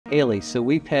Haley, so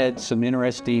we've had some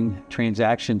interesting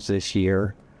transactions this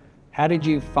year. How did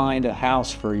you find a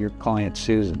house for your client,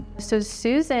 Susan? So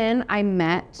Susan, I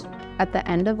met at the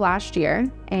end of last year,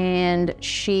 and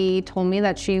she told me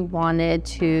that she wanted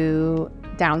to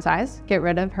downsize, get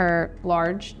rid of her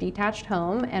large detached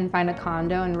home and find a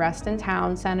condo in Reston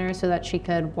Town Center so that she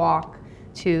could walk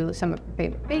to some of her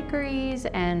favorite bakeries.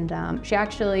 And she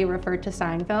actually referred to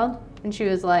Seinfeld, and she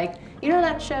was like, you know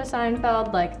that show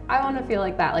Seinfeld? Like, I want to feel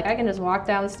like that. Like, I can just walk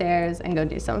downstairs and go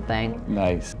do something.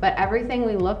 Nice. But everything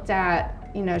we looked at,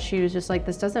 you know, she was just like,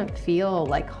 this doesn't feel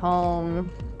like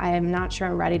home. I am not sure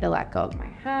I'm ready to let go of my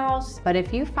house. But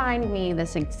if you find me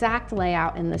this exact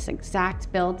layout in this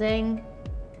exact building,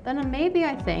 then maybe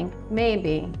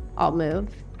maybe I'll move,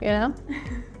 you know?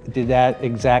 Did that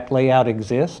exact layout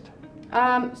exist?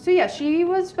 So yeah, she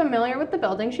was familiar with the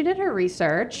building. She did her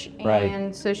research, Right.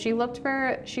 and so she looked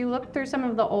through some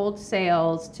of the old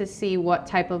sales to see what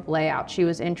type of layout she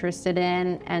was interested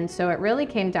in. And so it really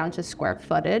came down to square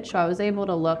footage. So I was able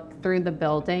to look through the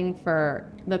building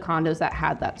for the condos that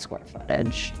had that square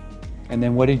footage. And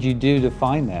then what did you do to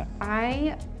find that?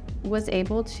 I was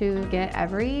able to get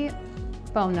every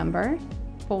phone number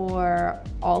for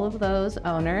all of those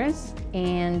owners,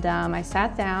 and I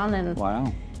sat down and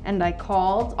Wow. And I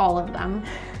called all of them.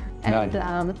 And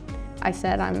Nice. I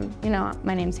said,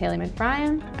 my name's Haley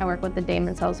McBryan. I work with the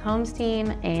DamonSellsHomes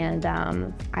Team, and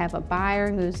I have a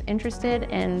buyer who's interested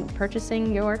in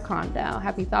purchasing your condo.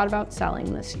 Have you thought about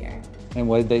selling this year? And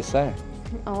what did they say?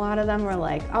 A lot of them were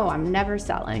like, oh, I'm never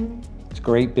selling. It's a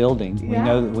great building.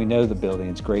 Yeah. We know the building.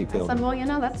 It's a great I building. said, well, you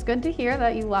know, that's good to hear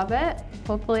that you love it.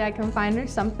 Hopefully I can find her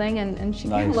something and she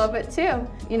can Nice. love it too.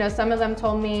 You know, some of them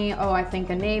told me, oh, I think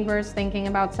a neighbor's thinking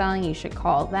about selling, you should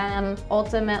call them.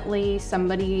 Ultimately,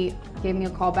 somebody gave me a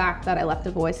call back that I left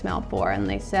a voicemail for, and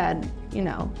they said, you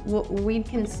know, we'd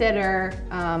consider,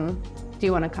 do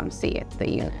you want to come see the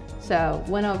unit? So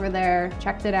went over there,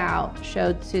 checked it out,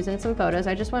 showed Susan some photos.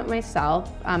 I just went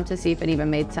myself to see if it even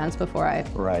made sense before I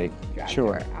Right. dragged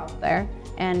Sure. her out there.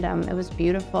 And it was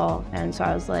beautiful. And so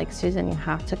I was like, Susan, you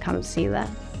have to come see that.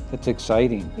 That's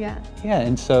exciting. Yeah. Yeah,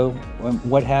 and so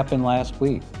what happened last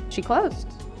week? She closed.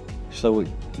 So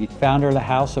you found her the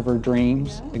house of her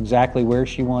dreams, exactly where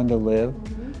she wanted to live,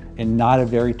 in not a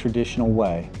very traditional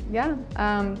way. Yeah,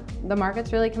 the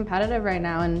market's really competitive right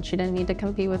now, and she didn't need to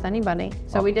compete with anybody.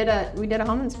 So we did a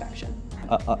home inspection.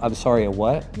 I'm sorry, a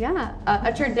what? Yeah,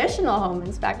 a traditional home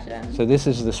inspection. So this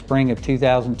is the spring of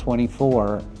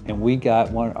 2024, and we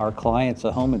got our clients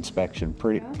a home inspection.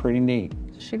 Pretty neat.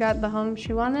 She got the home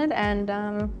she wanted,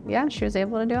 and yeah, she was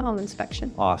able to do a home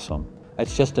inspection. Awesome.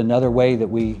 That's just another way that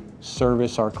we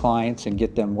service our clients and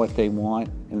get them what they want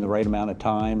in the right amount of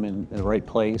time and in the right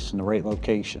place and the right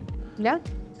location. Yeah.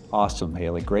 Awesome,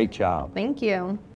 Haley. Great job. Thank you.